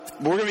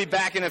We're going to be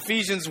back in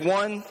Ephesians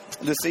 1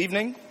 this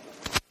evening,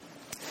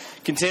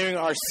 continuing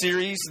our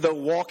series, The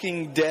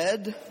Walking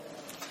Dead.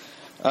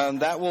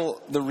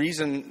 The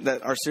reason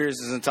that our series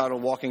is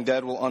entitled Walking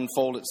Dead will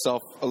unfold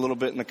itself a little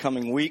bit in the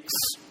coming weeks.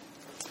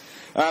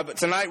 But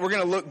tonight we're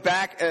going to look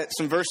back at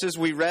some verses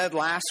we read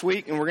last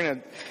week, and we're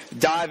going to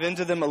dive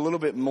into them a little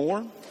bit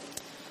more.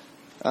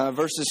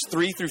 Verses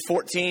 3 through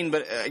 14.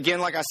 But again,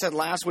 like I said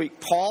last week,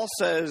 Paul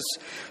says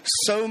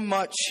so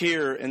much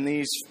here in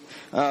these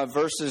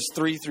verses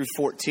 3 through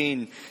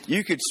 14.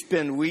 You could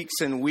spend weeks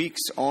and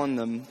weeks on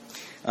them.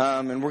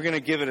 And we're going to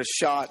give it a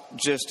shot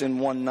just in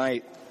one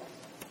night,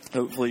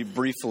 hopefully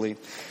briefly.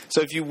 So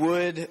if you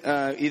would,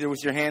 either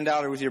with your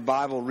handout or with your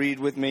Bible, read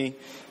with me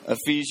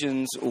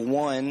Ephesians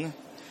 1,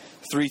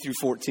 3 through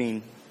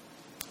 14.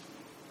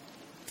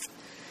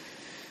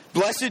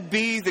 Blessed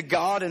be the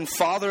God and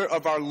Father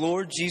of our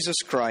Lord Jesus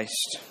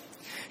Christ,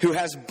 who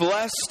has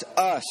blessed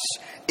us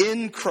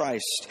in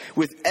Christ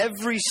with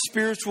every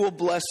spiritual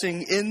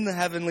blessing in the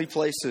heavenly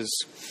places,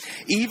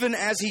 even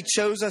as He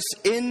chose us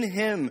in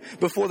Him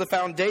before the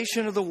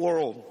foundation of the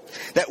world,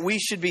 that we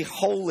should be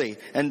holy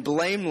and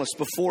blameless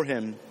before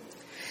Him.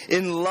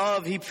 In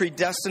love, He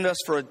predestined us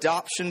for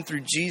adoption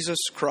through Jesus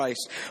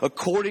Christ,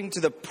 according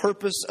to the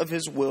purpose of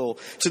His will,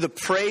 to the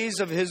praise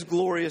of His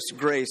glorious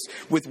grace,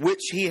 with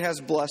which He has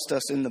blessed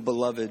us in the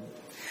Beloved.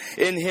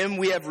 In Him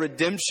we have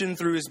redemption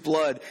through His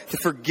blood, the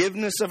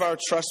forgiveness of our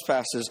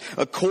trespasses,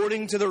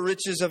 according to the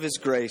riches of His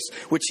grace,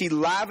 which He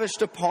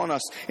lavished upon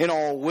us in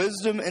all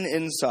wisdom and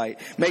insight,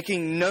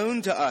 making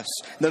known to us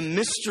the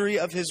mystery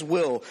of His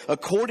will,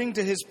 according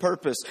to His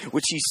purpose,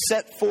 which He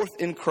set forth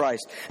in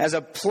Christ as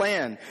a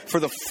plan for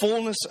the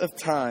fullness of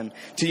time,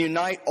 to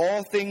unite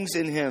all things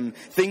in Him,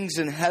 things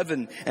in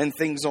heaven and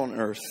things on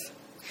earth.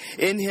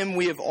 In Him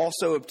we have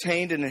also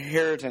obtained an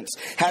inheritance,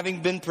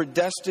 having been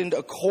predestined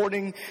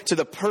according to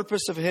the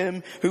purpose of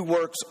Him who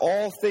works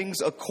all things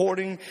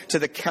according to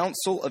the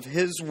counsel of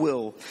His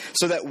will,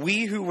 so that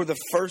we who were the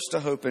first to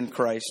hope in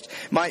Christ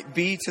might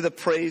be to the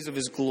praise of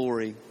His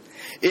glory.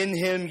 In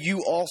Him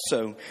you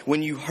also,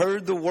 when you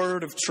heard the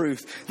word of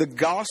truth, the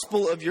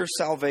gospel of your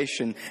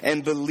salvation,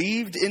 and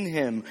believed in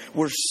Him,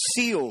 were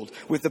sealed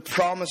with the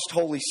promised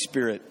Holy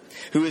Spirit,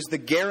 who is the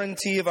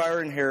guarantee of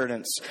our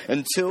inheritance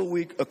until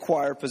we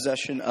acquire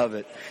possession of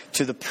it,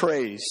 to the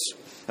praise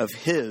of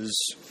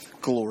His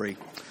glory.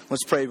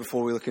 Let's pray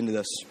before we look into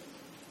this.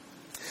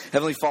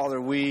 Heavenly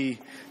Father, we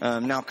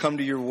now come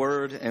to your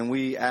word, and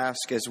we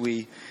ask, as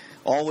we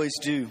always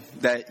do,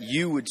 that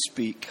you would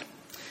speak,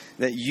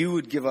 that you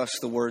would give us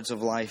the words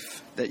of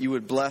life, that you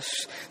would bless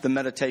the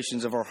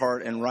meditations of our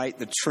heart and write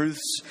the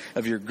truths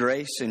of your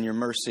grace and your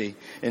mercy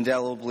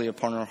indelibly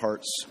upon our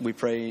hearts. We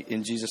pray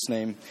in Jesus'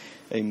 name,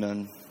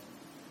 amen.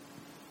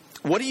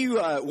 What do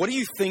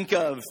you think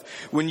of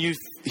when you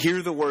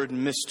hear the word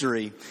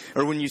mystery,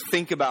 or when you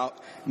think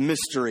about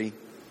mystery?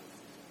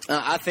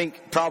 I think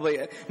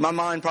my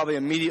mind probably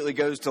immediately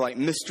goes to like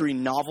mystery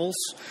novels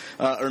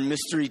or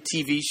mystery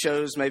TV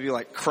shows, maybe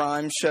like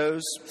crime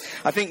shows.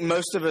 I think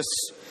most of us,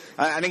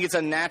 I think it's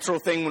a natural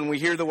thing when we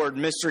hear the word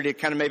mystery to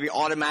kind of maybe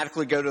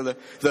automatically go to the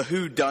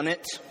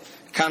whodunit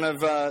kind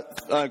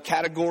of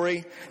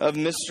category of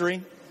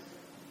mystery.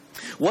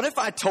 What if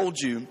I told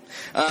you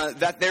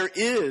that there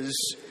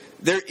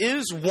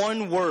is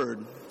one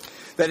word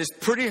that is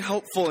pretty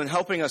helpful in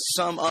helping us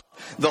sum up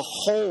the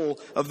whole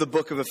of the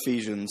book of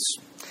Ephesians?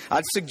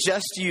 I'd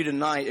suggest to you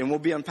tonight, and we'll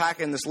be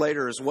unpacking this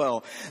later as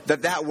well,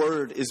 that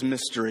word is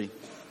mystery.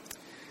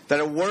 That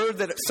a word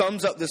that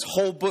sums up this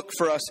whole book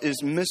for us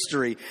is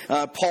mystery.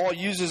 Paul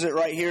uses it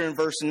right here in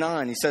verse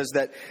 9. He says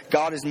that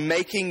God is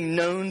making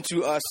known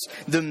to us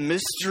the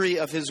mystery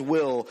of His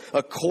will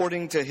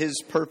according to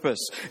His purpose,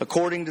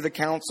 according to the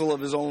counsel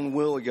of His own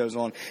will, it goes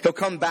on. He'll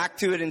come back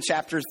to it in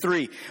chapter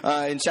 3.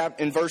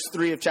 In verse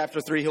 3 of chapter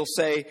 3,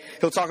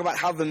 he'll talk about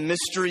how the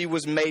mystery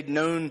was made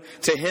known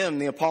to him,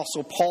 the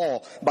Apostle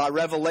Paul, by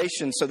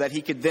revelation, so that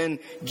he could then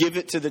give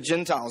it to the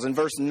Gentiles. In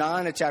verse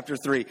 9 of chapter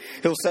 3,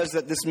 he'll says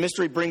that this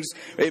mystery brings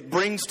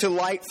to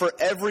light for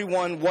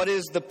everyone what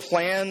is the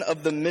plan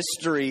of the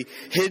mystery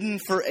hidden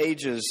for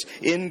ages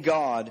in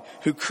God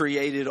who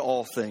created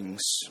all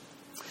things.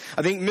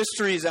 I think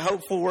mystery is a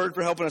helpful word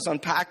for helping us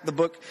unpack the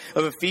book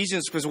of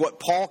Ephesians, because what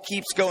Paul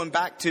keeps going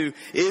back to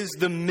is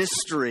the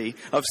mystery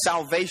of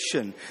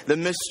salvation, the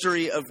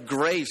mystery of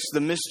grace, the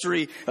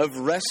mystery of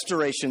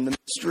restoration, the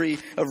mystery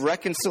of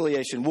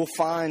reconciliation. We'll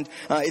find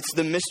it's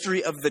the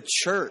mystery of the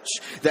church,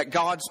 that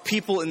God's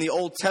people in the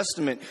Old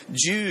Testament,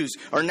 Jews,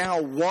 are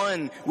now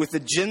one with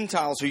the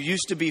Gentiles who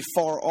used to be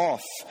far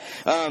off.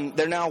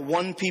 They're now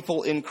one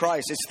people in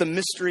Christ. It's the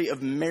mystery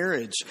of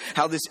marriage,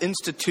 how this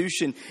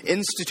institution,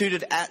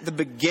 instituted at the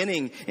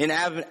beginning in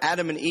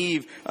Adam and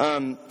Eve,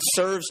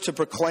 serves to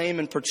proclaim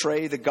and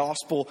portray the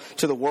gospel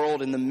to the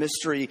world in the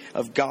mystery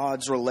of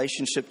God's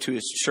relationship to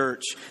His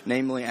church,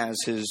 namely as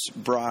His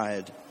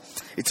bride.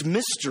 It's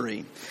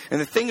mystery. And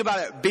the thing about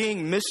it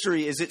being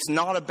mystery is it's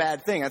not a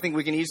bad thing. I think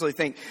we can easily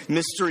think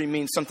mystery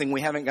means something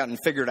we haven't gotten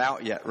figured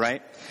out yet,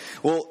 right?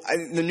 Well,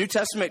 the New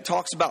Testament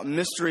talks about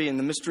mystery and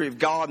the mystery of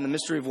God and the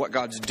mystery of what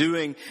God's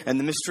doing and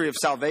the mystery of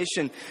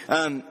salvation.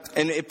 And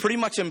it pretty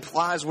much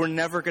implies we're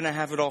never going to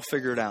have it all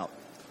figured out.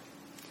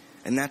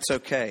 And that's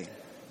okay.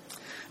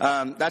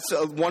 That's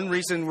one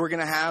reason we're going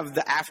to have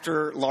the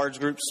after large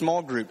group,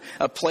 small group,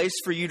 a place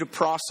for you to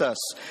process.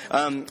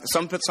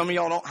 Some of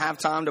y'all don't have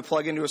time to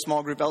plug into a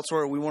small group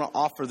elsewhere. We want to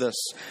offer this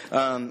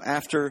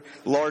after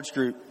large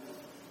group.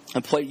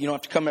 A place, you don't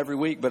have to come every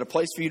week, but a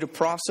place for you to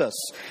process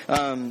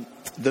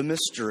the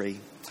mystery.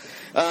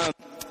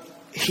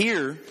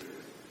 Here,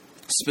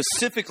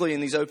 specifically in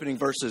these opening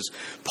verses,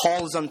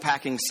 Paul is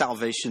unpacking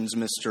salvation's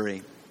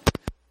mystery.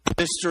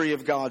 Mystery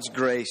of God's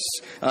grace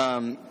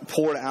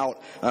poured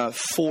out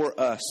for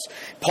us.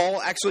 Paul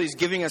actually is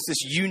giving us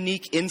this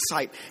unique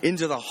insight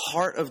into the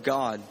heart of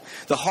God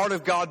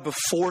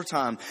before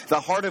time, the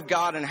heart of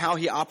God and how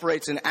He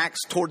operates and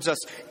acts towards us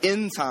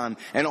in time,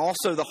 and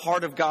also the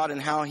heart of God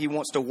and how He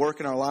wants to work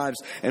in our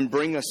lives and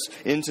bring us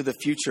into the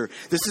future.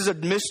 This is a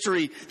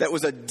mystery that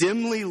was a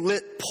dimly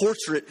lit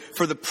portrait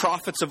for the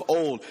prophets of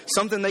old,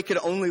 something they could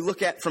only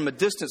look at from a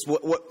distance.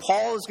 What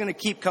Paul is going to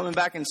keep coming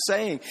back and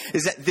saying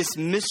is that this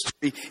mystery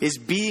is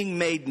being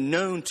made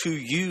known to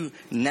you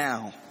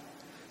now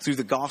through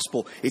the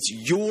gospel. It's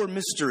your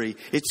mystery.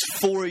 It's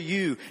for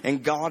you,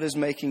 and God is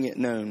making it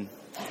known.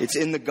 It's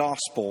in the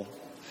gospel.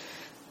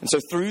 And so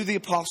through the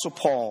Apostle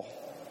Paul,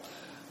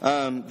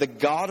 the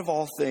God of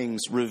all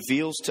things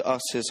reveals to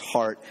us His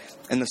heart.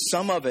 And the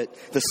sum of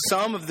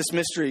this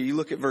mystery, you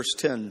look at verse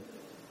 10.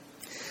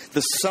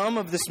 The sum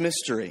of this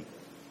mystery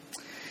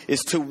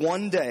is to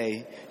one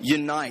day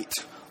unite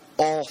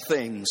all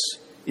things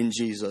in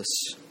Jesus.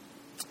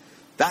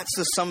 That's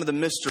the sum of the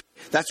mystery.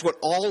 That's what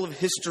all of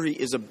history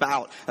is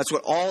about. That's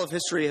what all of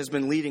history has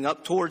been leading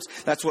up towards.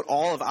 That's what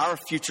all of our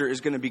future is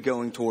going to be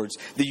going towards.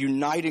 The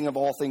uniting of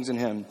all things in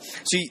Him.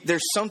 See,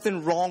 there's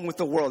something wrong with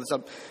the world. It's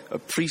a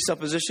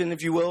presupposition,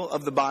 if you will,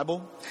 of the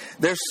Bible.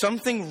 There's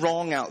something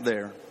wrong out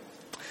there.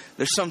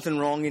 There's something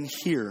wrong in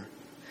here.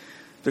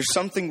 There's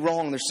something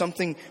wrong. There's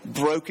something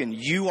broken.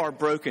 You are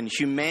broken.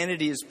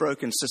 Humanity is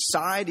broken.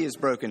 Society is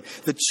broken.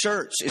 The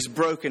church is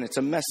broken. It's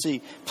a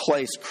messy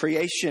place.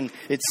 Creation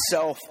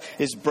itself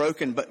is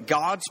broken. But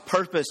God's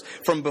purpose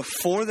from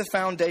before the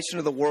foundation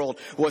of the world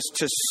was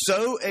to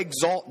so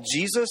exalt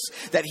Jesus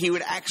that He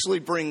would actually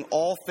bring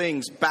all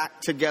things back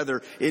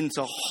together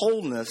into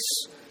wholeness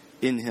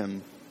in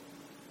Him.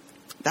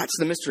 That's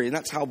the mystery, and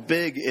that's how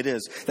big it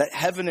is. That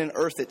heaven and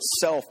earth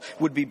itself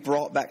would be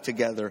brought back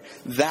together.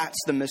 That's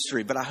the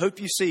mystery. But I hope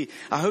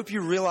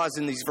you realize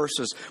in these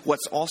verses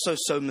what's also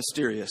so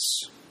mysterious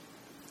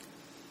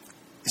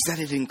is that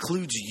it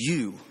includes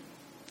you.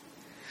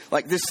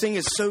 Like, this thing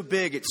is so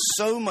big, it's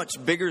so much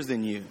bigger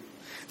than you,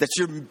 that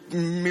you're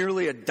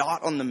merely a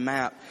dot on the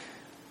map.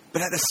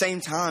 But at the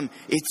same time,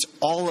 it's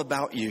all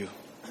about you.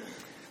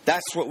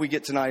 That's what we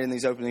get tonight in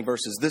these opening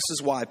verses. This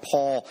is why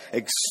Paul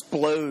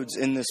explodes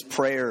in this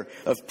prayer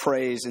of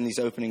praise in these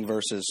opening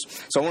verses.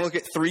 So I want to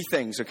look at three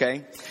things,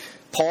 okay?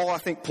 Paul, I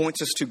think,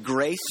 points us to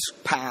grace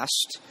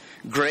past,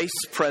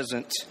 grace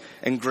present,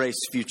 and grace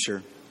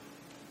future.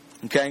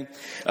 Okay?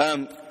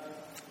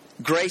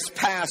 Grace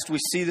past, we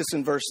see this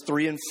in verse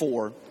 3 and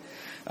 4.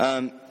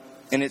 And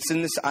it's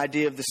in this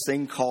idea of this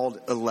thing called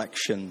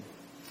election.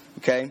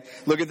 Okay,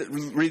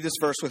 read this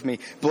verse with me.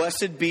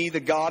 Blessed be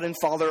the God and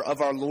Father of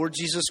our Lord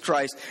Jesus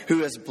Christ, who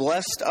has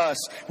blessed us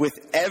with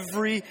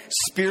every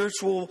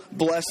spiritual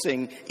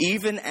blessing,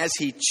 even as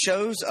He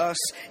chose us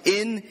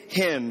in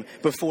Him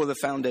before the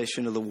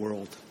foundation of the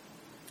world.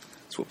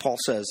 That's what Paul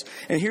says.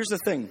 And here's the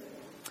thing.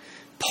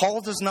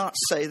 Paul does not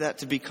say that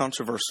to be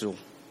controversial.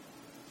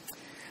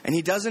 And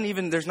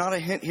there's not a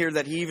hint here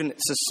that he even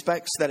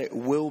suspects that it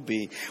will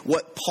be.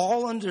 What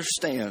Paul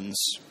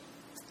understands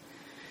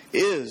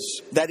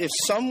is that if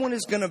someone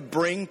is going to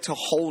bring to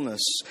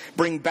wholeness,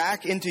 bring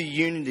back into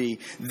unity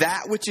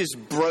that which is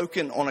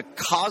broken on a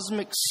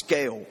cosmic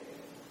scale,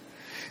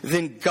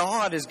 then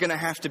God is going to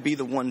have to be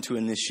the one to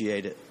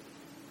initiate it.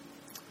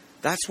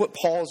 That's what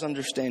Paul is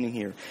understanding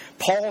here.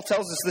 Paul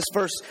tells us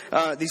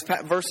these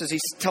verses, he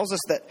tells us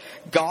that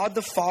God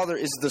the Father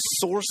is the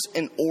source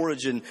and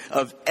origin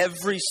of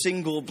every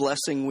single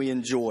blessing we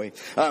enjoy.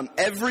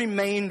 Every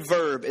main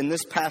verb in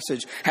this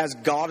passage has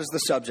God as the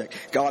subject.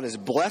 God has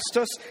blessed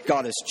us.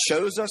 God has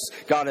chosen us.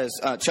 God has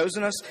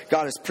chosen us.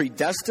 God has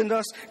predestined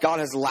us. God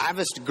has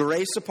lavished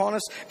grace upon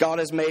us. God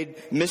has made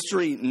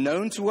mystery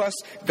known to us.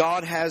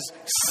 God has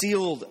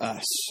sealed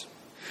us.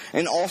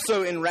 And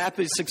also in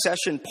rapid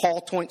succession, Paul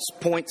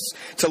points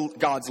to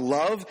God's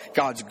love,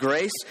 God's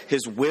grace,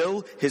 His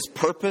will, His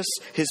purpose,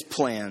 His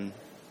plan.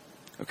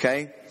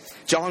 Okay?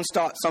 John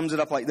Stott sums it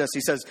up like this.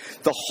 He says,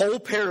 the whole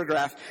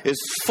paragraph is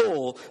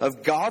full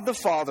of God the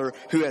Father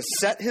who has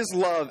set His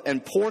love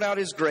and poured out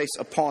His grace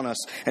upon us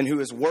and who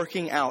is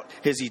working out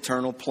His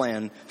eternal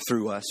plan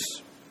through us.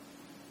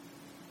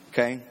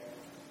 Okay?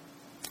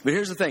 But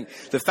here's the thing.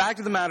 The fact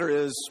of the matter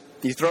is,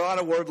 you throw out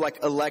a word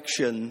like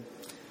election,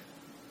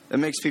 it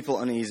makes people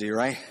uneasy,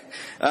 right?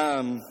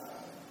 And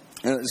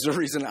it's the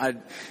reason I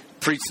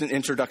preached an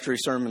introductory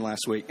sermon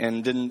last week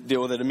and didn't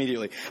deal with it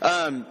immediately.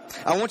 I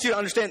want you to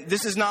understand,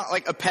 this is not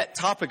like a pet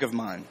topic of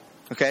mine,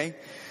 okay?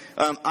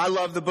 I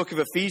love the book of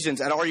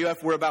Ephesians. At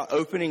RUF, we're about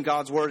opening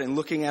God's Word and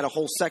looking at a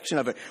whole section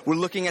of it. We're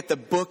looking at the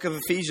book of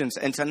Ephesians.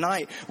 And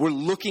tonight, we're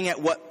looking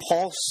at what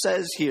Paul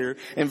says here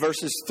in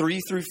verses 3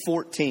 through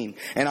 14.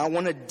 And I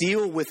want to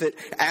deal with it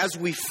as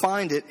we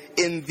find it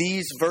in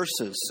these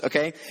verses,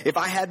 okay? If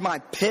I had my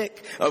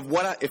pick of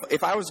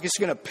if I was just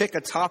going to pick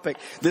a topic,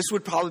 this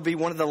would probably be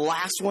one of the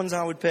last ones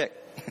I would pick,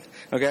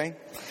 okay?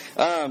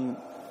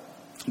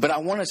 But I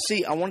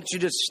want you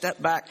to step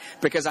back,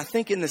 because I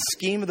think in the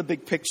scheme of the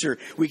big picture,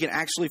 we can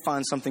actually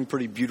find something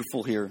pretty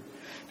beautiful here.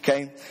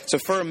 Okay? So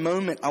for a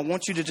moment, I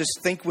want you to just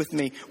think with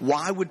me,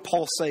 why would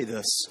Paul say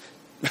this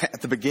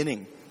at the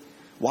beginning?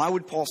 Why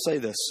would Paul say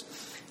this?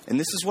 And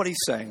this is what he's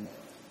saying.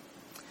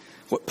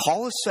 What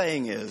Paul is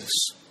saying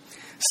is,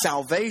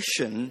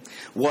 salvation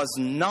was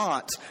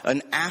not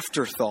an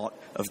afterthought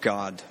of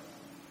God.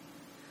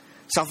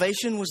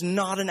 Salvation was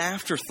not an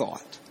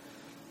afterthought.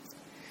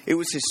 It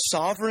was his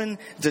sovereign,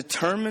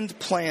 determined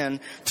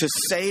plan to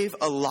save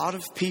a lot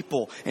of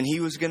people, and he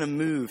was going to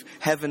move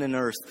heaven and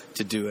earth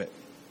to do it.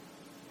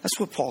 That's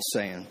what Paul's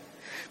saying.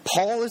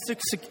 Paul is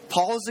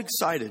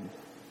excited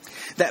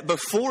that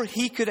before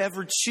he could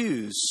ever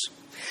choose,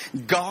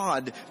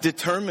 God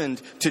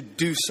determined to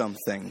do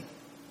something.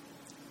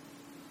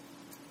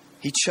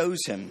 He chose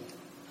him.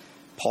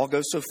 Paul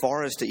goes so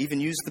far as to even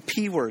use the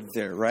P word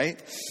there,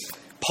 right?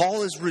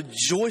 Paul is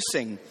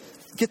rejoicing.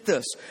 Get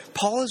this.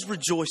 Paul is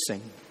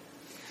rejoicing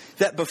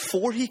that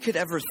before he could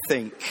ever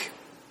think,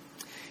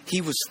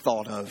 he was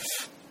thought of.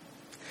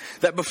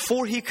 That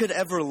before he could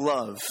ever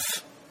love,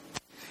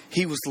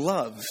 he was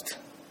loved.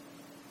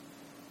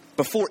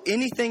 Before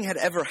anything had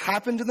ever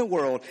happened in the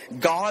world,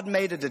 God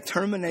made a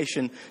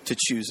determination to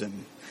choose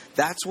him.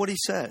 That's what he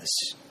says.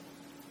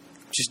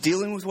 Just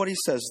dealing with what he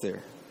says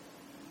there.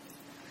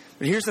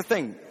 But here's the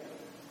thing.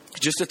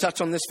 Just to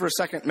touch on this for a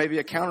second, maybe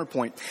a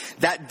counterpoint.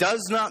 That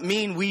does not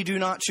mean we do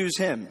not choose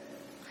him.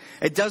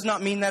 It does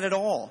not mean that at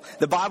all.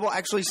 The Bible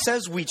actually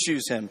says we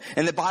choose him.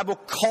 And the Bible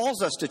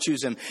calls us to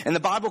choose him. And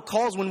the Bible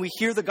calls, when we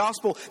hear the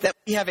gospel, that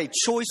we have a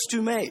choice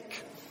to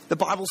make. The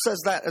Bible says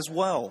that as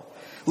well.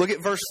 Look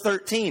at verse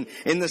 13.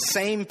 In the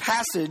same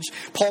passage,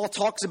 Paul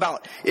talks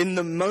about in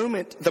the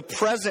moment, the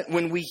present,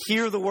 when we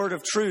hear the word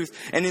of truth,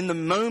 and in the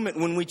moment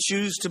when we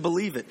choose to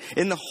believe it.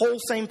 In the whole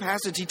same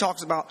passage, he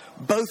talks about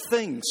both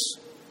things.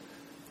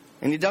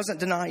 And he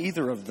doesn't deny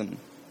either of them.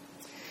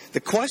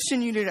 The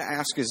question you need to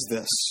ask is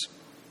this.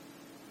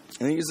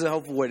 I think this is a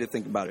helpful way to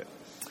think about it.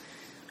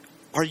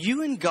 Are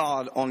you and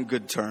God on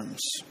good terms?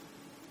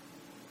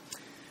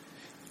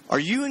 Are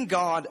you and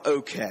God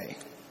okay?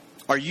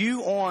 Are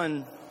you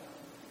on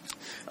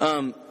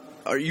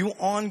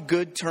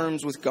good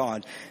terms with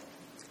God?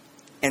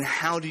 And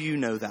how do you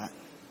know that?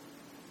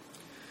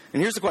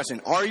 And here's the question.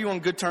 Are you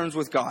on good terms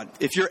with God?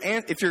 If your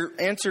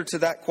answer to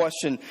that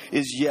question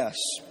is yes,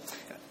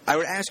 I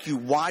would ask you,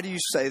 why do you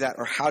say that,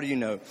 or how do you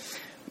know?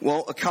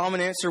 Well, a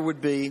common answer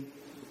would be,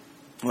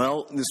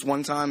 well, this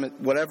one time,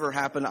 whatever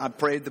happened, I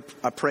prayed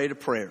a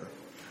prayer,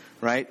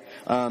 right?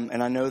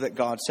 And I know that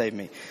God saved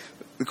me.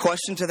 The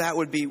question to that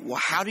would be, well,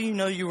 how do you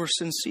know you were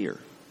sincere?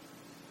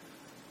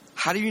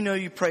 How do you know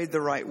you prayed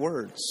the right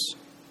words?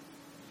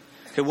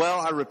 Okay, well,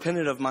 I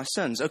repented of my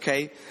sins.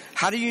 Okay,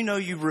 how do you know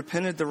you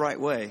repented the right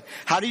way?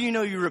 How do you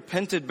know you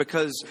repented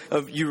because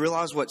of you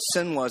realized what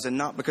sin was and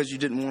not because you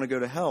didn't want to go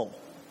to hell?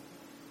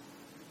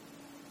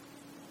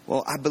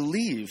 Well, I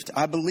believed.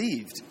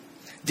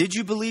 Did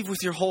you believe with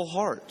your whole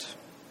heart?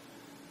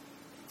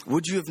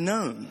 Would you have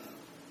known?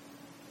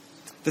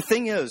 The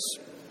thing is,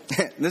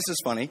 this is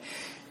funny.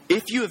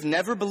 If you have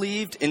never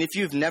believed, and if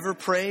you've never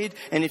prayed,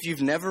 and if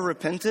you've never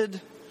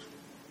repented,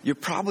 you're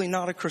probably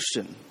not a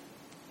Christian,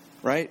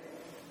 right?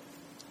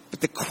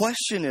 But the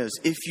question is,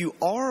 if you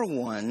are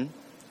one,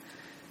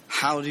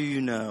 how do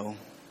you know?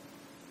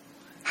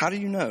 How do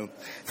you know?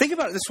 Think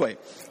about it this way.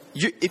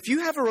 If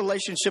you have a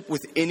relationship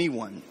with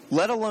anyone,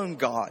 let alone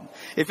God,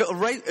 if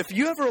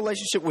you have a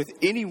relationship with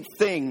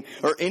anything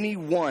or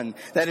anyone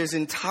that is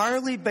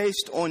entirely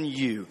based on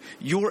you,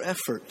 your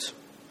effort,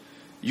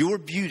 your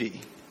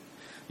beauty,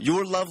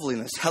 your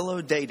loveliness,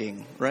 hello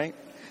dating, right?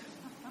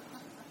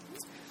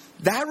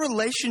 That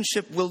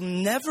relationship will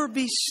never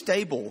be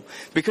stable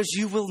because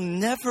you will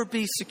never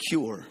be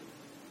secure.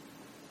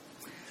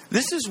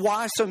 This is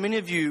why so many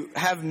of you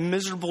have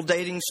miserable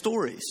dating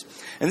stories.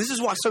 And this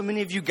is why so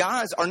many of you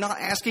guys are not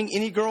asking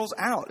any girls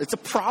out. It's a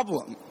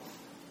problem.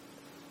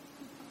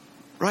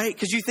 Right?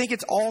 Because you think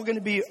it's all going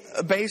to be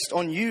based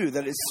on you,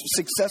 that it's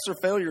success or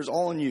failure is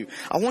all on you.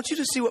 I want you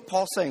to see what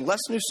Paul's saying. Les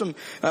Newsom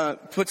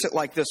puts it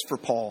like this for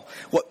Paul.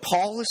 What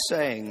Paul is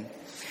saying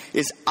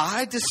is,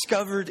 I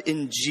discovered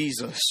in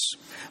Jesus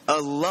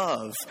a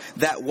love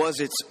that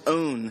was its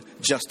own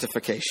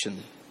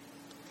justification.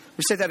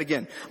 me say that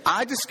again.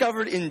 I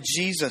discovered in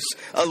Jesus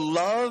a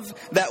love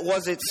that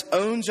was its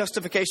own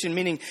justification,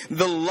 meaning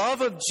the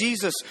love of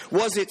Jesus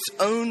was its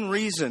own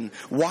reason.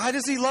 Why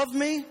does he love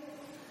me?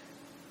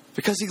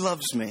 Because he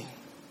loves me.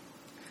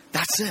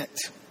 That's it.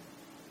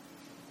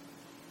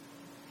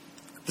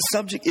 The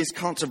subject is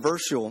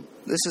controversial.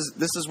 This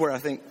is where I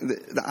think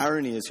the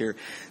irony is here.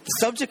 The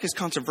subject is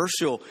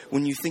controversial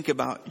when you think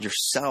about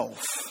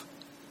yourself.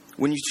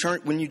 When you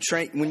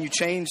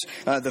change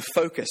the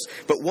focus.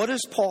 But what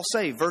does Paul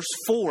say? Verse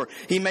 4,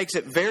 he makes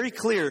it very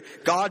clear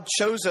God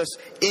chose us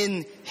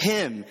in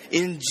him,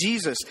 in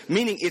Jesus,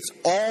 meaning it's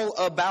all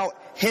about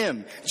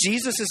him.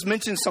 Jesus is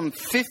mentioned some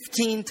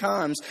 15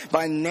 times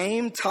by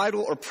name,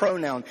 title, or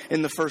pronoun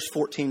in the first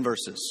 14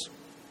 verses.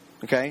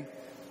 Okay?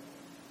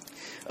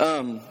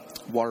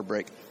 Water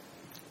break.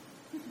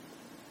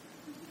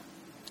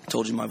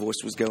 Told you my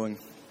voice was going.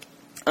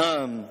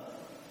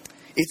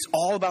 It's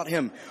all about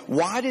him.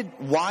 Why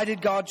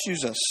did God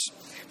choose us?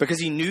 Because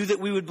he knew that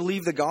we would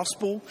believe the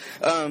gospel?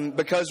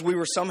 Because we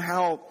were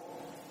somehow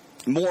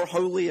more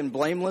holy and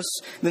blameless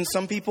than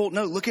some people?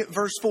 No, look at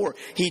verse 4.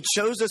 He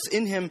chose us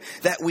in him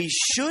that we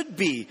should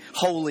be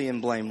holy and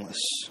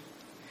blameless.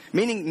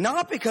 Meaning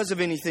not because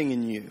of anything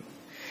in you.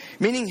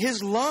 Meaning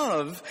his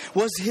love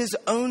was his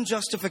own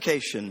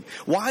justification.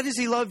 Why does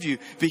he love you?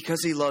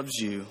 Because he loves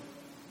you.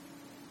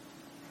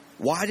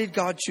 Why did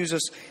God choose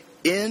us?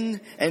 In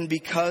and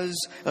because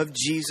of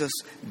Jesus.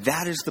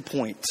 That is the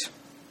point.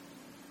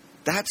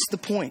 That's the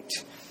point.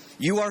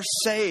 You are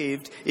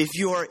saved if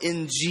you are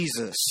in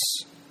Jesus.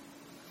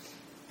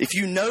 If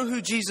you know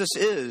who Jesus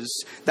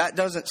is, that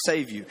doesn't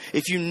save you.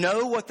 If you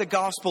know what the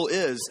gospel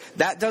is,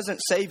 that doesn't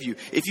save you.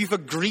 If you've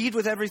agreed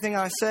with everything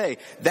I say,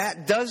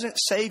 that doesn't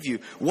save you.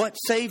 What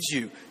saves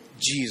you?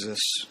 Jesus.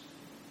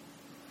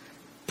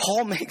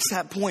 Paul makes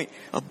that point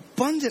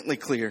abundantly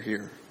clear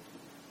here.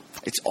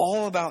 It's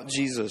all about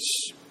Jesus.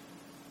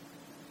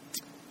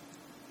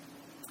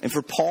 And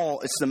for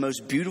Paul, it's the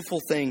most beautiful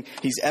thing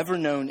he's ever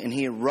known, and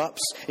he erupts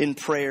in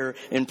prayer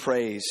and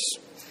praise.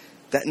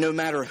 That no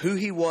matter who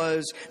he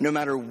was, no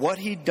matter what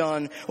he'd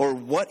done or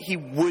what he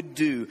would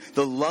do,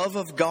 the love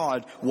of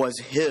God was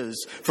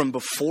his from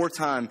before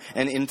time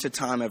and into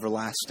time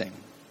everlasting.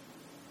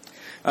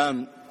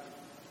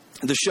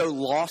 The show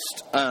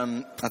Lost,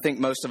 I think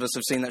most of us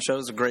have seen that show.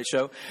 It's a great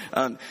show.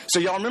 So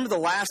y'all remember the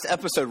last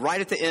episode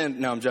right at the end?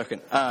 No, I'm joking,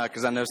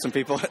 because I know some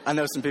people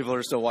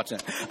are still watching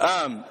it.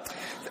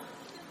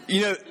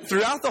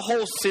 Throughout the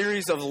whole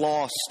series of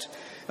Lost,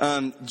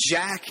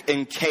 Jack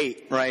and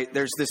Kate, right?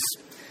 There's this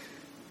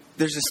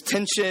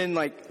tension,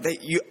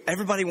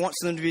 everybody wants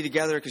them to be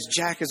together because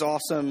Jack is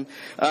awesome.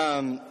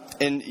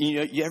 And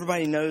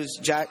everybody knows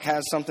Jack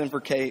has something for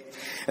Kate.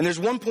 And there's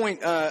one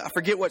point, I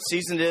forget what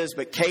season it is,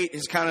 but Kate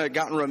has kind of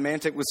gotten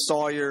romantic with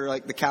Sawyer,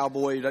 like the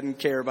cowboy who doesn't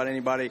care about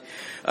anybody.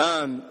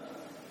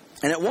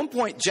 And at one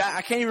point, Jack,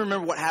 I can't even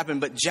remember what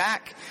happened, but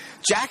Jack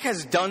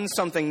has done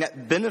something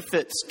that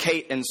benefits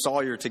Kate and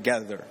Sawyer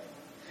together.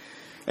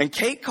 And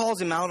Kate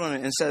calls him out on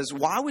it and says,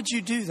 "Why would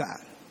you do that?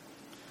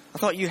 I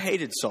thought you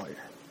hated Sawyer."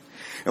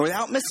 And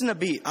without missing a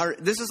beat,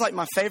 this is like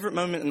my favorite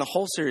moment in the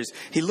whole series.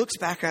 He looks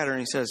back at her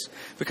and he says,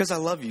 "Because I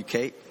love you,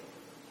 Kate."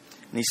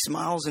 And he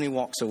smiles and he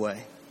walks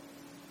away.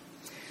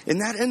 In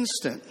that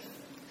instant,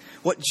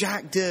 what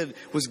Jack did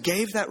was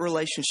gave that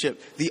relationship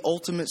the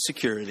ultimate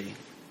security.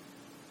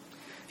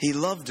 He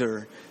loved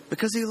her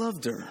because he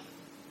loved her.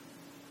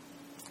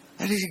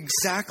 That is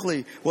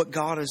exactly what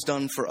God has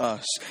done for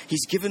us.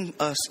 He's given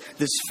us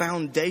this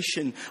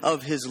foundation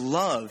of his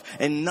love,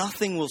 and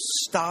nothing will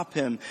stop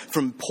him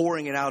from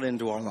pouring it out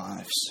into our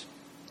lives.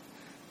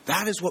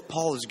 That is what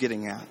Paul is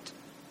getting at.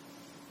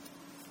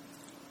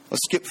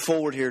 Let's skip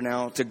forward here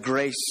now to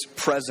grace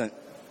present.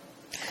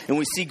 And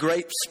we see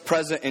grace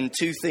present in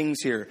two things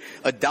here: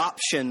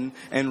 adoption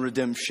and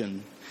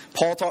redemption.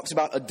 Paul talks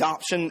about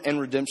adoption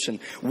and redemption.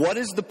 What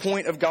is the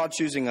point of God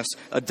choosing us?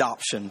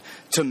 Adoption.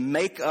 To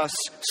make us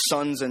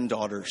sons and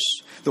daughters.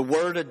 The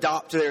word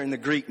adopt there in the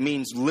Greek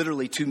means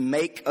literally to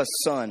make a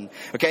son.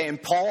 Okay,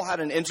 and Paul had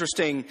an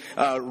interesting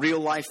real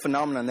life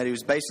phenomenon that he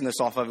was basing this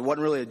off of. It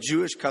wasn't really a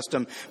Jewish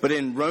custom, but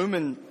in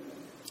Roman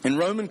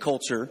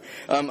culture,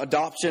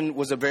 adoption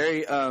was a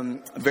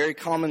very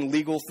common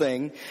legal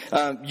thing.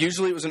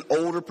 Usually it was an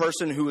older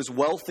person who was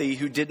wealthy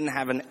who didn't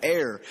have an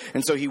heir.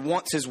 And so he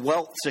wants his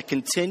wealth to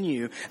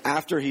continue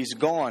after he's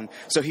gone.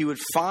 So he would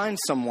find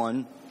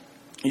someone,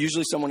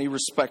 usually someone he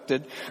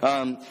respected,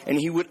 and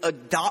he would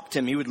adopt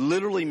him. He would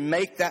literally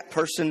make that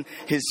person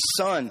his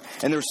son.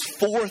 And there's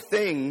 4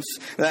 things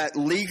that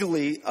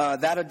legally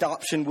that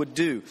adoption would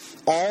do.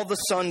 All the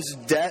son's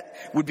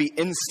debt would be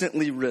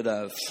instantly rid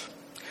of.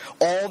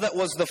 All that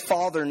was the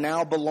father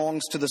now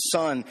belongs to the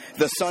son.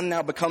 The son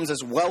now becomes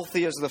as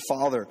wealthy as the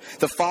father.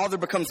 The father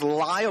becomes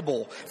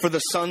liable for the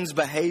son's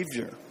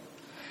behavior.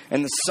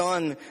 And the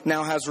son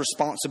now has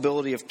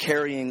responsibility of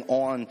carrying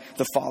on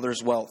the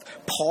father's wealth.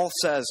 Paul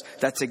says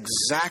that's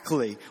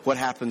exactly what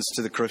happens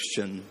to the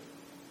Christian.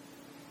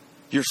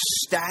 Your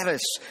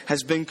status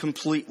has been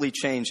completely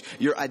changed.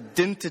 Your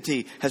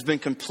identity has been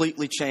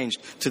completely changed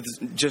to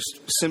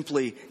just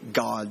simply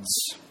God's.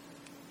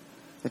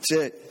 That's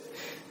it.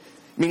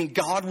 Meaning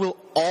God will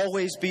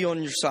always be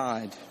on your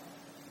side.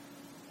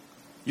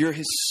 You're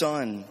His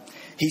son.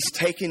 He's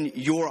taken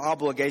your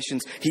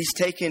obligations. He's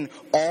taken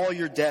all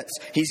your debts.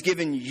 He's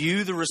given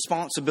you the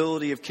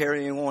responsibility of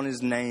carrying on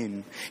His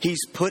name.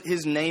 He's put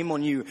His name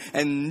on you,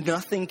 and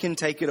nothing can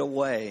take it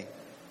away.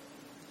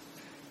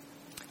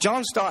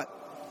 John Stott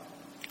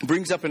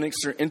brings up an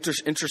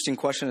interesting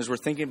question as we're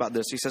thinking about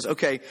this. He says,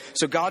 okay,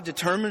 so God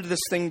determined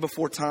this thing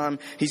before time.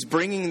 He's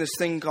bringing this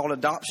thing called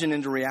adoption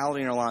into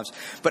reality in our lives.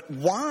 But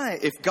why,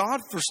 if God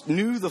first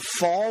knew the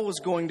fall was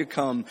going to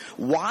come,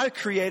 why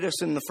create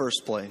us in the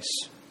first place?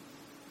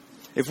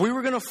 If we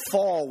were going to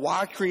fall,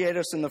 why create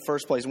us in the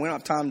first place? And we don't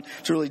have time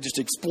to really just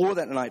explore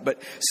that tonight.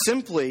 But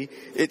simply,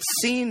 it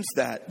seems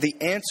that the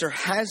answer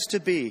has to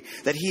be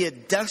that He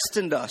had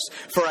destined us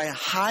for a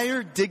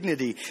higher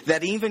dignity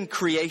that even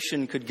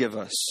creation could give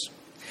us.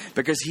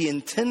 Because He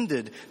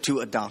intended to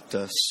adopt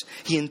us.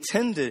 He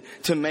intended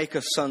to make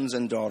us sons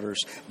and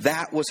daughters.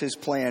 That was His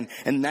plan.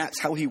 And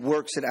that's how He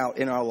works it out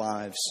in our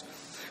lives.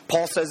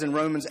 Paul says in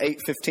Romans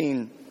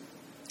 8:15,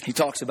 he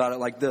talks about it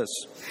like this.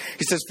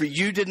 He says, "For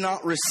you did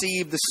not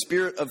receive the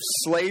spirit of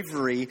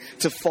slavery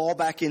to fall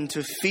back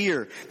into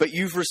fear, but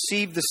you've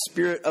received the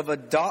spirit of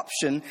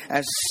adoption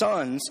as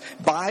sons,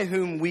 by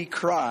whom we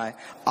cry,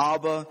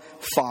 Abba,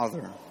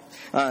 Father."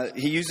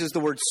 He uses the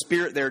word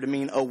spirit there to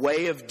mean a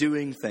way of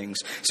doing things.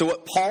 So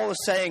what Paul is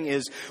saying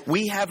is,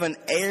 we have an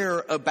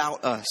air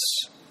about us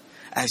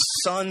as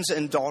sons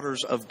and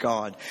daughters of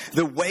God.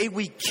 The way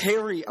we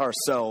carry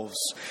ourselves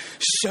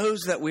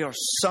shows that we are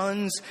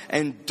sons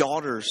and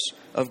daughters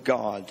of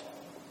God.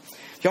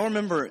 Y'all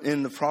remember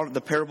in the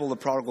parable of the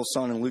prodigal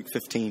son in Luke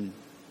 15?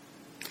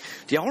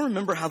 Do y'all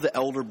remember how the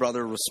elder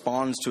brother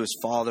responds to his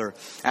father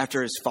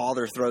after his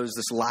father throws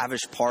this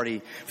lavish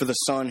party for the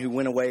son who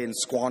went away and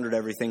squandered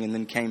everything and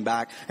then came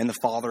back, and the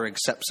father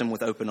accepts him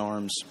with open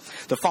arms?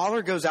 The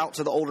father goes out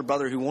to the older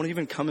brother who won't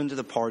even come into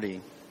the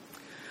party.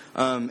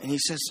 And he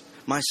says,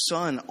 "My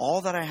son, all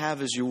that I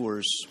have is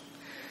yours."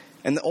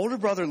 And the older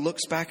brother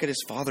looks back at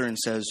his father and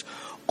says,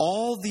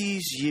 "All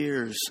these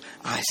years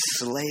I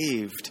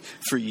slaved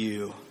for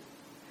you,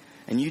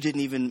 and you didn't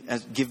even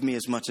give me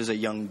as much as a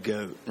young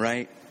goat,"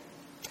 right?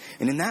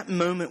 And in that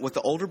moment, what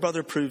the older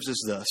brother proves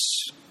is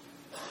this: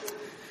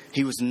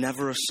 he was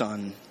never a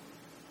son,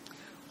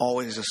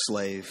 always a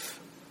slave.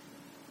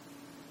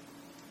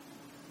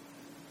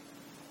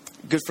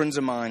 Good friends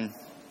of mine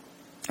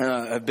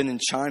have been in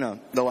China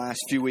the last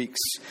few weeks,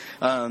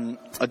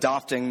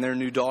 adopting their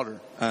new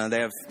daughter.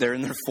 They're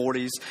in their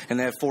 40s and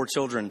they have 4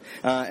 children,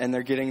 and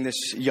they're getting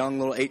this young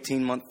little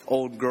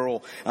 18-month-old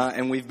girl.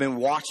 And we've been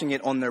watching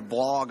it on their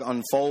blog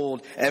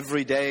unfold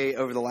every day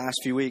over the last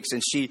few weeks.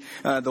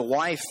 And the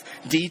wife,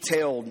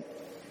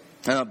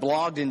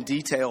 blogged in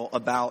detail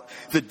about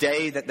the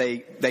day that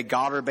they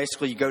got her.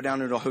 Basically, you go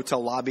down into a hotel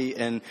lobby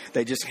and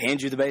they just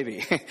hand you the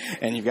baby,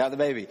 and you've got the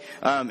baby.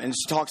 And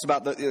she talks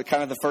about the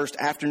kind of the first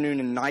afternoon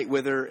and night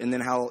with her, and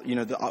then how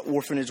the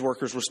orphanage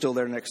workers were still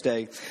there the next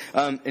day.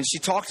 And she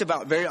talked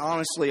about very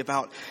honestly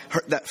about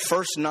that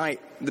first night.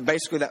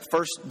 Basically, that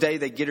first day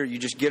they get her, you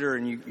just get her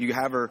and you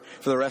have her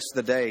for the rest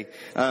of the day.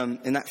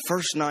 And that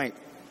first night,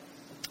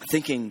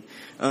 thinking.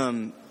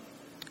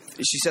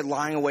 She said,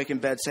 lying awake in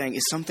bed saying,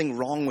 "Is something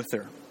wrong with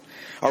her?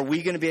 Are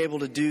we going to be able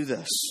to do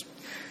this?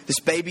 This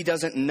baby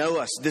doesn't know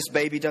us. This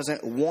baby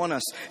doesn't want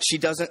us. She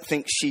doesn't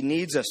think she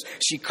needs us.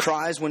 She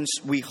cries when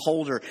we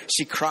hold her.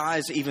 She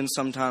cries even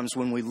sometimes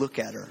when we look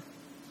at her."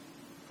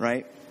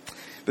 Right?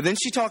 But then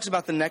she talks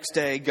about the next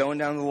day going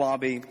down to the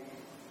lobby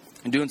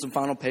and doing some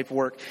final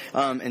paperwork,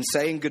 and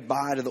saying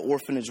goodbye to the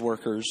orphanage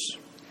workers.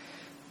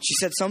 She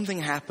said something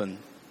happened.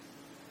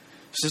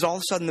 She says all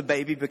of a sudden the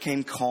baby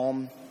became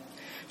calm.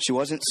 She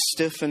wasn't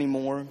stiff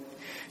anymore.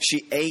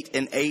 She ate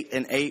and ate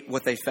and ate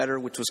what they fed her,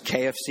 which was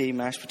KFC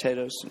mashed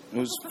potatoes. It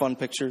was fun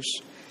pictures.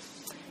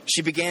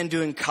 She began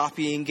doing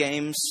copying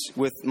games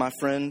with my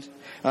friend,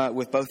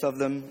 with both of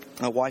them,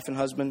 wife and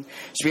husband.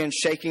 She began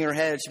shaking her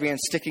head. She began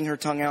sticking her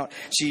tongue out.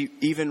 She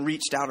even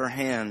reached out her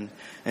hand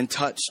and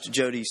touched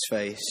Jody's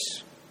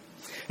face.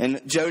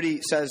 And Jody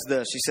says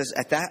this. She says,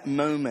 "At that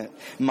moment,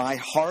 my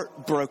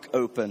heart broke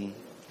open.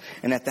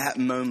 And at that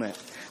moment,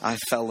 I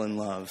fell in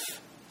love."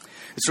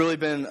 It's really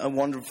been a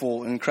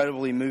wonderful,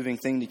 incredibly moving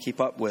thing to keep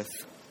up with.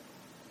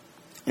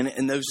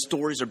 And those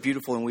stories are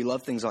beautiful, and we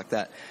love things like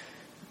that.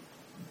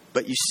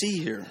 But you see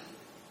here,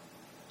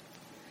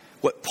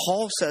 what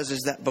Paul says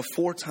is that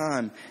before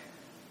time,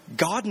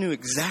 God knew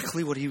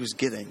exactly what He was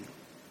getting.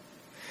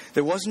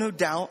 There was no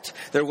doubt.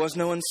 There was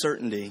no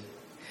uncertainty.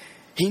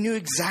 He knew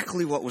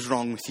exactly what was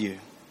wrong with you.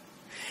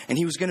 And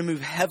He was going to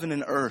move heaven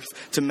and earth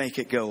to make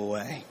it go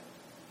away.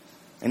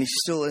 And He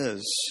still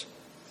is.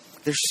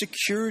 There's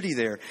security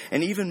there.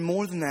 And even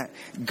more than that,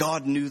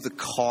 God knew the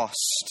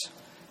cost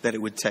that it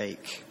would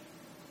take.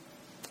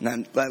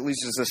 And that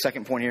leads us to the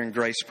second point here in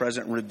grace,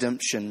 present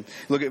redemption.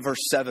 Look at verse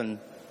 7.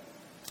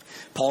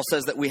 Paul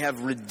says that we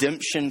have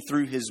redemption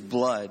through his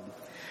blood,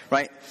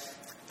 right?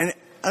 And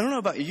I don't know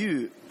about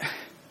you, I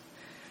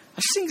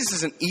just think this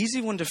is an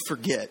easy one to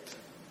forget.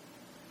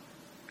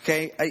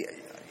 Okay,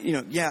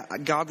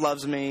 God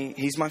loves me.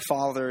 He's my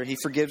father. He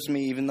forgives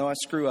me even though I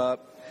screw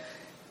up.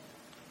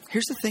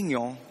 Here's the thing,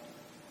 y'all.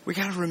 We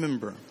got to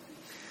remember,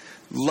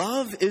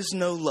 love is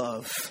no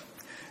love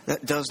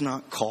that does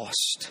not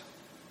cost.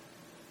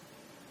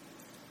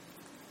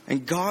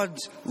 And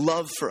God's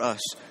love for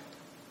us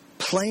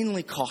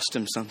plainly cost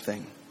him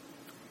something.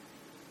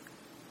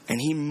 And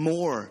he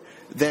more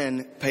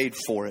than paid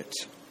for it.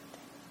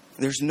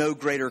 There's no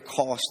greater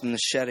cost than the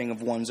shedding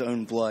of one's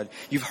own blood.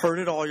 You've heard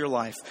it all your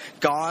life.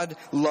 God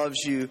loves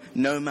you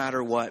no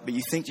matter what. But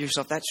you think to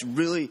yourself, that's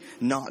really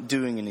not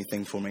doing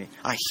anything for me.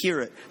 I hear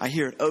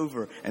it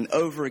over and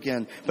over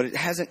again. But it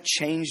hasn't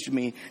changed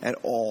me at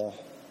all.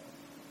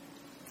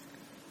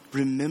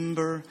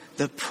 Remember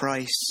the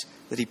price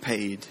that he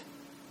paid.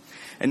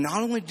 And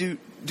not only do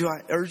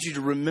I urge you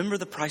to remember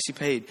the price he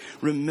paid,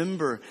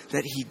 remember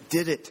that he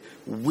did it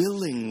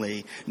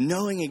willingly,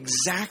 knowing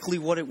exactly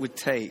what it would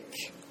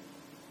take.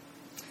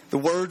 The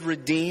word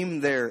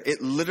redeem there,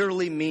 it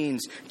literally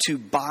means to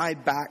buy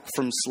back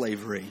from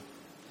slavery.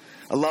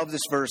 I love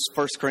this verse,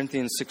 1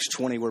 Corinthians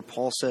 6:20, where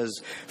Paul says,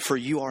 "For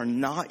you are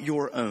not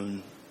your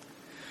own,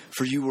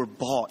 for you were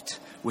bought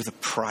with a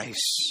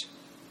price."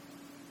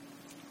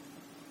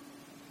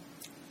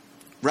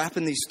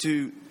 Wrapping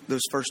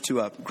those first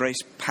two up,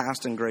 grace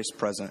past and grace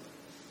present.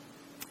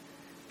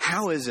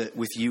 How is it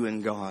with you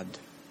and God?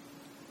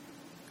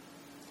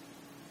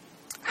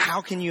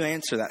 How can you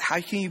answer that?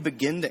 How can you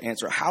begin to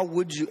answer? How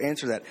would you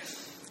answer that?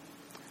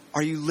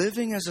 Are you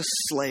living as a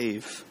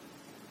slave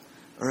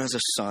or as a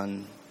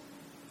son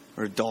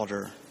or a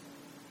daughter?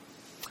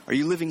 Are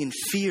you living in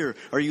fear?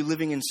 Are you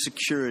living in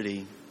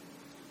security?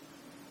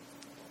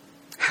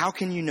 How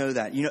can you know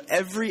that? You know,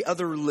 every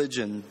other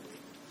religion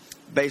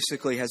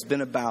basically has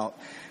been about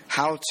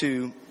how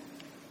to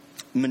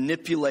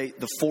manipulate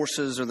the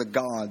forces or the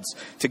gods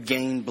to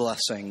gain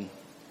blessing.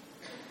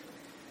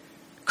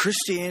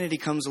 Christianity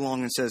comes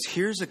along and says,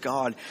 here's a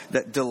God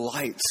that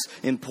delights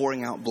in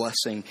pouring out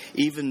blessing,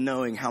 even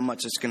knowing how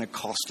much it's going to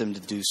cost him to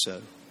do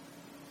so.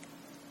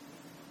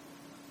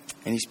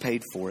 And he's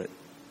paid for it.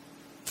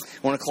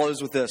 I want to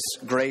close with this,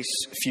 grace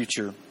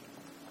future.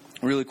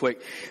 Really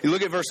quick. You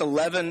look at verse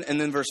 11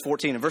 and then verse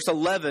 14. In verse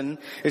 11,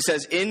 it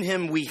says, in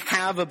him we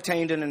have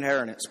obtained an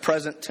inheritance.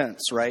 Present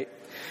tense, right?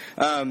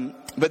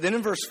 But then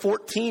in verse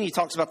 14, he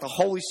talks about the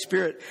Holy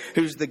Spirit,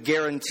 who's the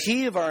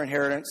guarantee of our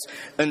inheritance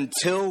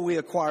until we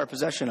acquire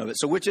possession of it.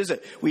 So which is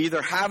it? We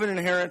either have an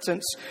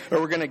inheritance or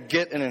we're going to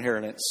get an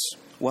inheritance.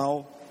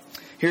 Well,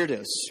 here it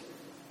is.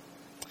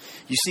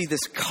 You see,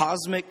 this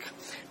cosmic,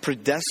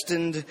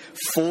 predestined,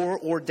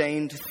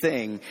 foreordained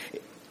thing,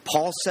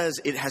 Paul says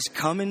it has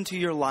come into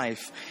your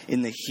life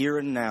in the here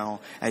and now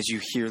as you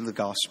hear the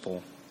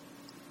gospel.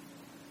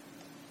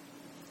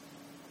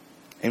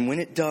 And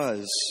when it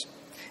does,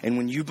 and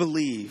when you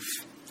believe,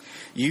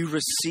 you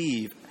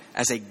receive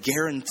as a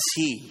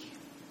guarantee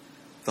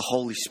the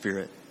Holy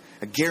Spirit.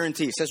 A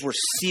guarantee. It says we're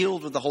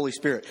sealed with the Holy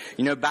Spirit.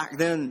 You know, back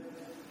then,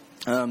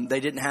 they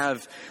didn't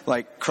have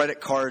like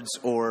credit cards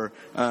or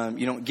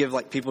you don't give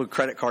like people a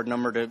credit card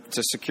number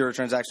to secure a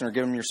transaction or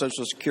give them your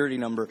social security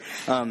number.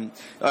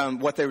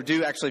 What they would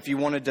do actually, if you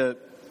wanted to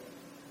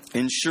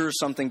ensure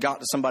something got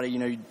to somebody, you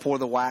know, you'd pour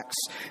the wax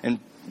and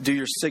do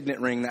your signet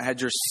ring that had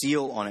your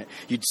seal on it.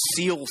 You'd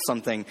seal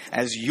something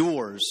as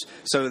yours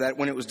so that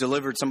when it was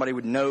delivered, somebody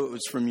would know it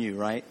was from you,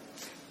 right?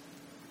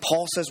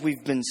 Paul says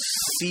we've been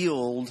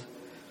sealed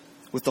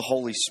with the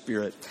Holy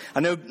Spirit. I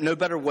know no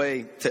better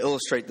way to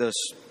illustrate this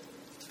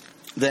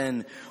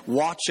than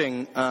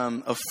watching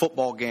a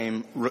football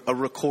game, a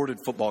recorded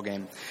football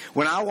game.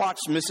 When I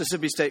watched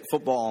Mississippi State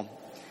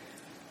football,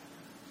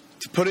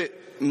 to put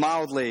it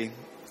mildly,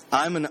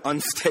 I'm an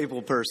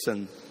unstable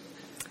person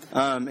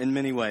in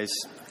many ways.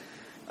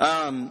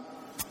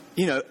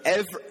 You know,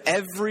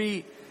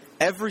 every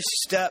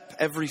step,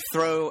 every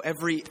throw,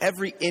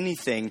 every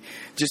anything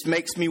just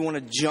makes me want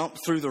to jump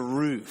through the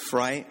roof,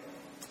 right?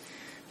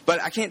 But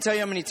I can't tell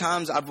you how many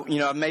times I've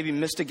maybe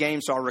missed a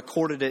game, so I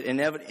recorded it.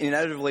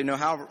 Inevitably, no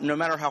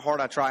matter how hard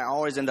I try, I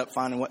always end up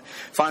finding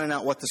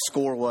out what the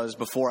score was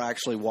before I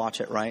actually watch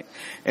it, right?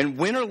 And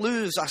win or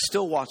lose, I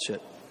still watch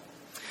it.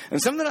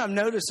 And something I've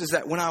noticed is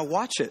that when I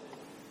watch it,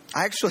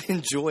 I actually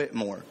enjoy it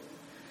more.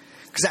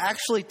 Because I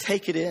actually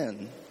take it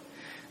in.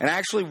 And I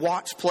actually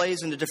watch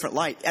plays in a different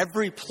light.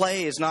 Every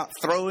play is not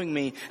throwing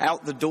me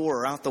out the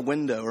door or out the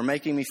window or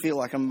making me feel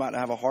like I'm about to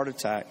have a heart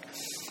attack.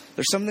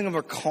 There's something of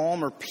a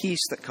calm or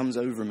peace that comes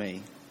over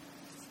me.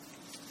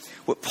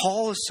 What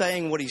Paul is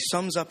saying, what he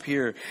sums up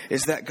here,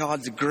 is that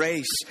God's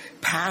grace,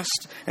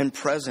 past and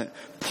present,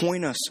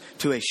 point us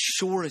to a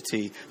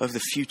surety of the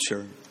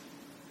future.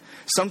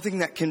 Something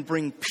that can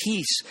bring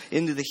peace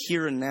into the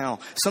here and now.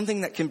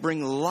 Something that can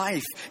bring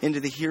life into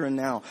the here and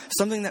now.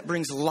 Something that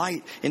brings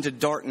light into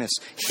darkness,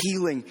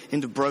 healing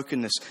into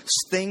brokenness.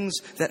 Things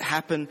that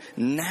happen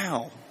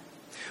now.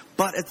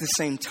 But at the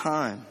same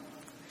time,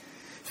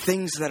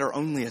 things that are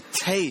only a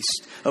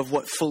taste of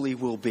what fully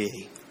will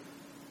be.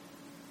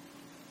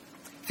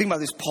 Think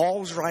about this. Paul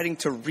was writing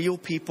to real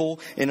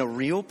people in a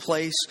real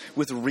place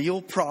with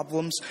real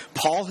problems.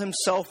 Paul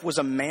himself was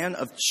a man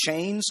of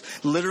chains,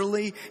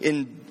 literally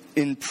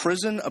in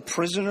prison, a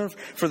prisoner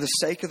for the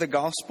sake of the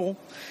gospel.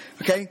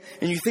 Okay?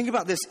 And you think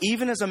about this,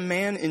 even as a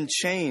man in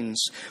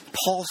chains,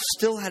 Paul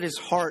still had his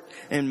heart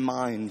and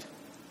mind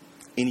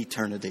in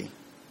eternity.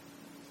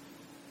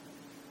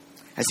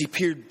 As he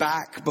peered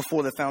back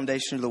before the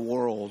foundation of the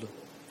world,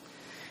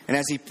 and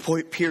as he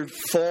peered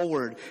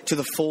forward to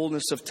the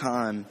fullness of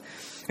time,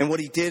 and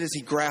what he did is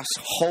he grasped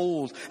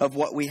hold of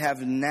what we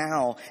have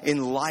now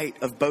in light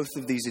of both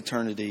of these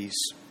eternities.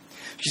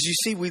 Because you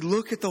see, we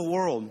look at the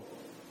world,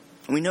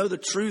 and we know the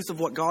truth of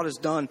what God has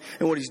done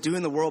and what he's doing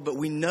in the world, but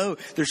we know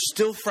there's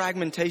still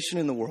fragmentation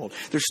in the world.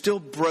 There's still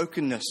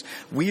brokenness.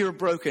 We are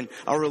broken.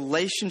 Our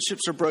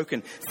relationships are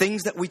broken.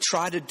 Things that we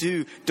try to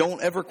do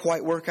don't ever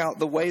quite work out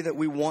the way that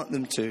we want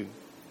them to.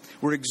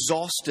 We're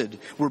exhausted.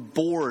 We're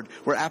bored.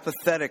 We're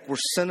apathetic. We're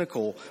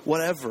cynical.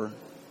 Whatever.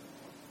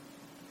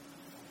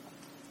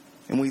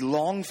 And we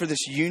long for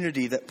this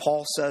unity that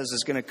Paul says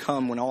is going to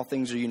come when all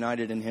things are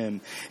united in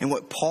him. And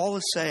what Paul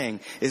is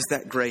saying is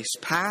that grace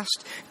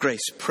past,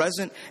 grace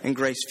present, and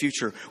grace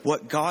future,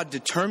 what God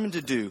determined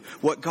to do,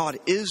 what God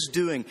is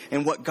doing,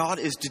 and what God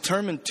is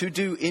determined to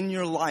do in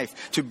your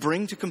life to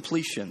bring to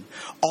completion,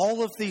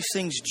 all of these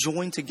things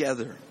join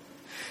together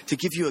to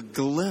give you a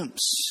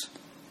glimpse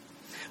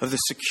of the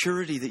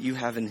security that you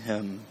have in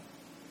him.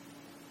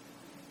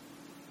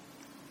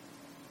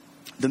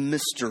 The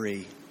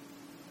mystery,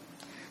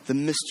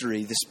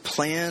 this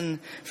plan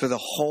for the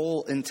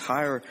whole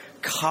entire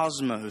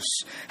cosmos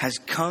has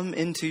come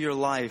into your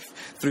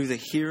life through the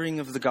hearing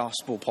of the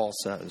gospel, Paul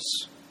says.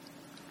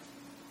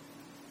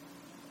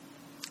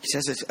 He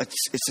says it's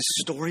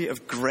a story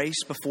of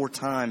grace before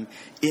time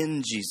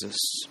in Jesus.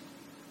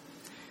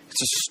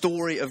 It's a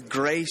story of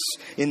grace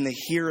in the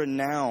here and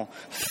now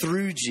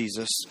through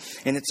Jesus.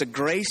 And it's a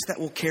grace that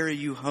will carry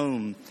you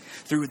home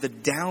through the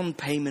down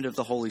payment of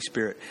the Holy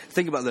Spirit.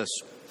 Think about this.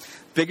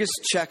 Biggest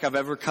check I've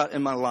ever cut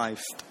in my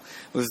life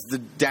was the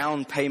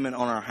down payment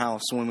on our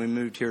house when we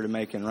moved here to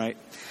Macon, right?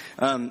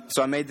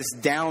 So I made this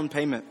down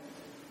payment.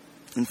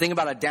 And the thing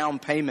about a down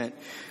payment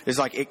is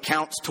like it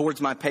counts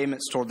towards my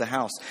payments toward the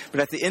house.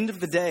 But at the end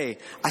of the day,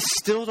 I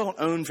still don't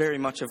own very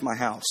much of my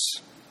house,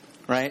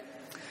 right?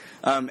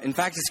 In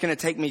fact, it's going to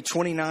take me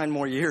 29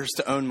 more years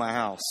to own my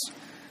house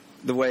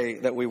the way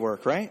that we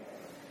work, right?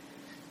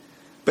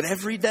 But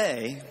every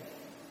day,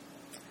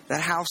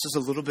 that house is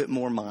a little bit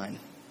more mine.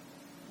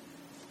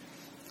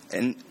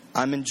 And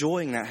I'm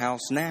enjoying that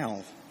house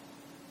now.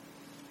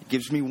 It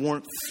gives me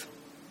warmth,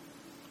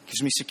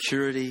 gives me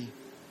security,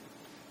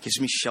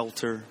 gives me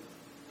shelter.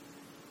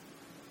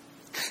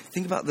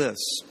 Think about this.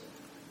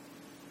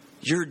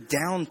 Your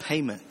down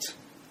payment,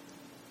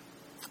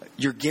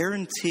 your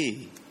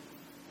guarantee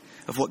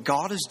of what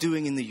God is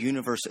doing in the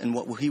universe and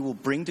what he will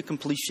bring to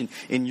completion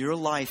in your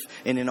life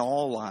and in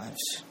all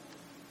lives.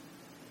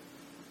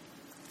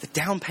 The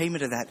down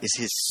payment of that is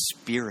his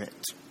Spirit.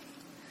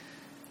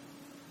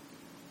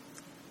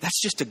 That's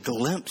just a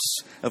glimpse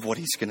of what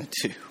he's going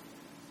to do.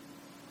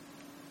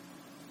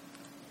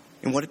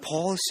 And what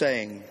Paul is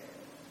saying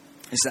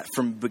is that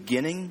from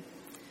beginning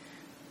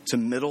to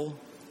middle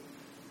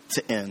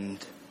to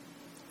end,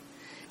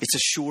 it's a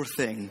sure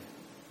thing.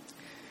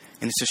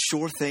 And it's a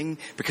sure thing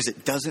because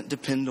it doesn't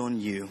depend on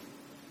you.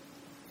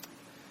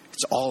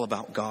 It's all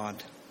about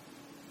God.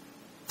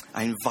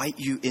 I invite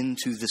you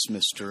into this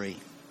mystery.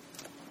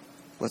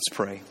 Let's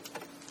pray.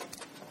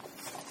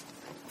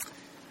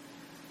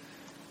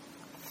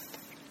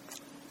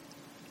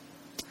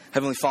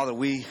 Heavenly Father,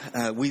 we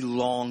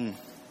long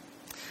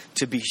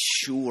to be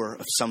sure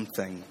of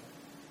something.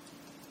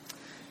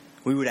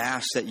 We would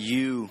ask that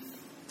you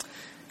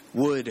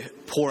would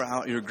pour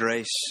out your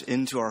grace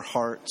into our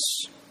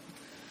hearts.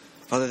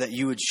 Father, that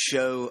you would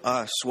show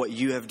us what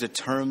you have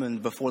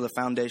determined before the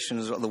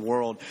foundations of the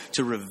world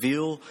to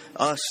reveal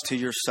us to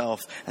yourself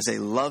as a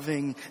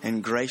loving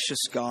and gracious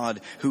God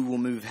who will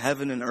move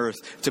heaven and earth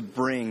to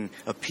bring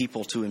a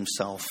people to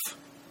himself.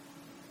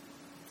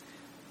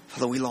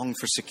 Father, we long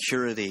for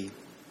security.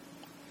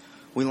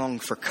 We long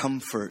for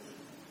comfort.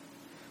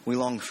 We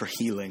long for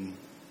healing.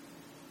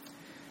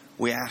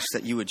 We ask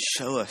that you would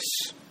show us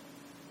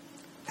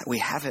that we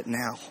have it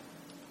now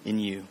in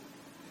you.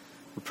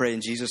 We pray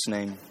in Jesus'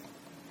 name.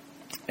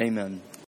 Amen.